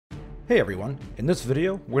Hey everyone, in this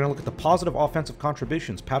video, we're going to look at the positive offensive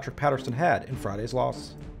contributions Patrick Patterson had in Friday's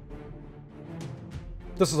loss.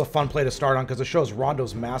 This is a fun play to start on because it shows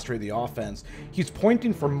Rondo's mastery of the offense. He's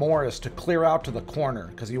pointing for Morris to clear out to the corner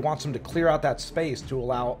because he wants him to clear out that space to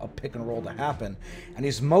allow a pick and roll to happen. And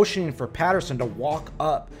he's motioning for Patterson to walk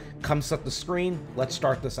up, come set the screen, let's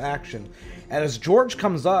start this action. And as George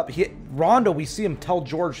comes up, Rondo, we see him tell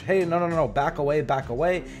George, hey, no, back away, back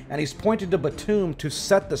away. And he's pointing to Batum to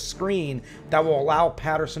set the screen that will allow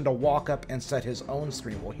Patterson to walk up and set his own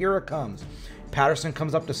screen. Well, here it comes. Patterson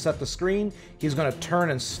comes up to set the screen. He's going to turn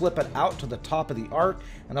and slip it out to the top of the arc.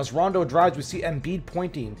 And as Rondo drives, we see Embiid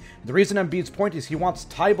pointing. The reason Embiid's pointing is he wants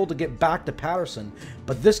Tybalt to get back to Patterson.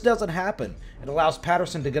 But this doesn't happen. It allows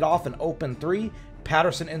Patterson to get off an open three.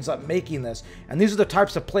 Patterson ends up making this. And these are the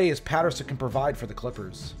types of plays Patterson can provide for the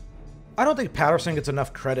Clippers. I don't think Patterson gets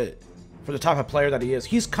enough credit for the type of player that he is.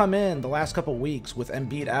 He's come in the last couple weeks with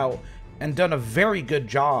Embiid out and done a very good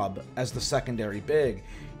job as the secondary big.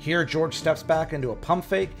 Here, George steps back into a pump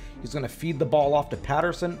fake. He's going to feed the ball off to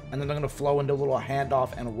Patterson, and then they're going to flow into a little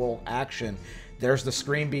handoff and roll action. There's the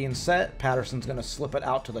screen being set. Patterson's going to slip it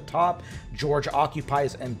out to the top. George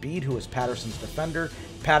occupies Embiid, who is Patterson's defender.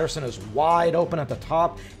 Patterson is wide open at the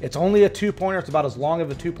top. It's only a two-pointer. It's about as long of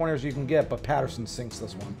a two-pointer as you can get, but Patterson sinks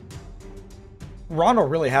this one. Rondo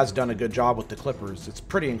really has done a good job with the Clippers. It's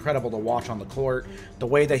pretty incredible to watch on the court, the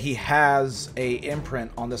way that he has a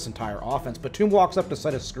imprint on this entire offense. Batum walks up to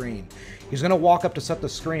set a screen. He's going to walk up to set the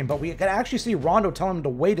screen, but we can actually see Rondo tell him to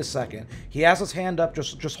wait a second. He has his hand up,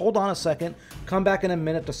 just hold on a second, come back in a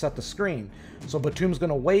minute to set the screen. So Batum's going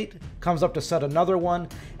to wait, comes up to set another one,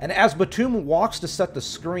 and as Batum walks to set the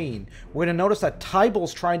screen, we're going to notice that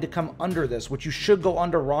Tybalt's trying to come under this, which you should go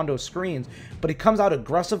under Rondo's screens, but he comes out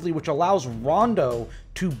aggressively, which allows Rondo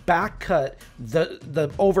to back cut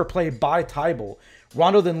the overplay by Tybalt.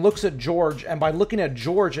 Rondo then looks at George, and by looking at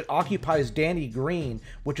George, it occupies Danny Green,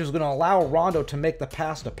 which is going to allow Rondo to make the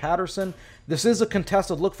pass to Patterson. This is a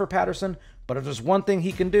contested look for Patterson, but if there's one thing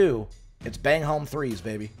he can do, it's bang home threes,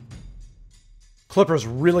 baby. Clippers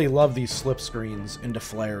really love these slip screens into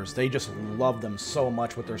flares. They just love them so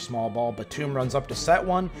much with their small ball. Batum runs up to set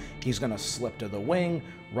one. He's going to slip to the wing.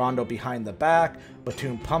 Rondo behind the back.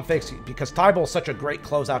 Batum pump fakes because Tybalt is such a great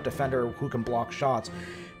closeout defender who can block shots.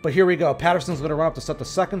 But here we go. Patterson's going to run up to set the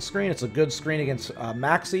second screen. It's a good screen against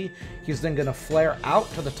Maxey. He's then going to flare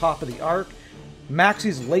out to the top of the arc.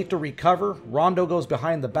 Maxey's late to recover. Rondo goes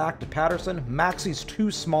behind the back to Patterson. Maxey's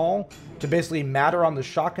too small to basically matter on the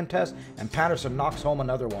shot contest, and Patterson knocks home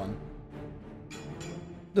another one.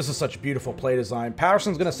 This is such beautiful play design.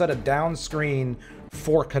 Patterson's going to set a down screen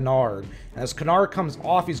for Kennard. And as Kennard comes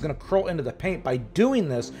off, he's going to curl into the paint. By doing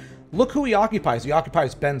this, look who he occupies. He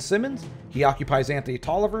occupies Ben Simmons. He occupies Anthony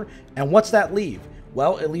Tolliver. And what's that leave?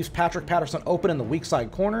 Well, it leaves Patrick Patterson open in the weak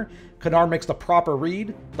side corner. Kennard makes the proper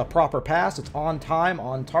read, the proper pass. It's on time,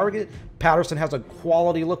 on target. Patterson has a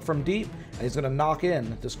quality look from deep, and he's going to knock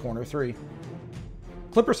in this corner three.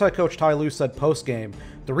 Clippers head coach Ty Lue said post-game,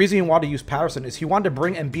 the reason he wanted to use Patterson is he wanted to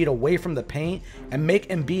bring Embiid away from the paint and make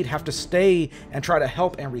Embiid have to stay and try to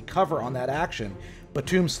help and recover on that action.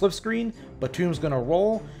 Batum slip screen, Batum's going to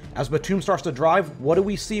roll. As Batum starts to drive, what do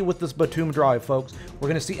we see with this Batum drive, folks? We're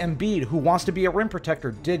going to see Embiid, who wants to be a rim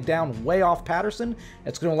protector, dig down way off Patterson.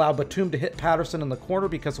 It's going to allow Batum to hit Patterson in the corner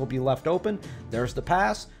because he'll be left open. There's the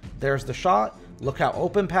pass. There's the shot. Look how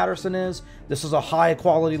open Patterson is. This is a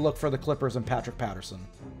high-quality look for the Clippers and Patrick Patterson.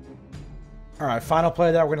 All right, final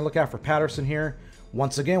play that we're going to look at for Patterson here.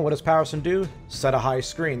 Once again, what does Patterson do? Set a high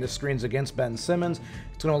screen. This screen's against Ben Simmons.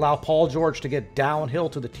 It's going to allow Paul George to get downhill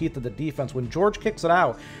to the teeth of the defense. When George kicks it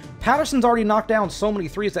out, Patterson's already knocked down so many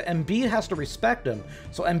threes that Embiid has to respect him.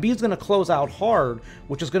 So Embiid's going to close out hard,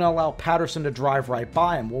 which is going to allow Patterson to drive right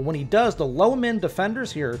by him. Well, when he does, the low-min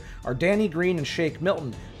defenders here are Danny Green and Shake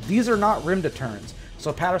Milton. These are not rim deterrents.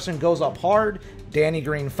 So Patterson goes up hard. Danny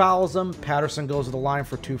Green fouls him. Patterson goes to the line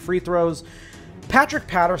for 2 free throws. Patrick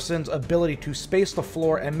Patterson's ability to space the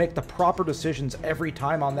floor and make the proper decisions every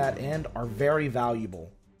time on that end are very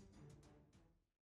valuable.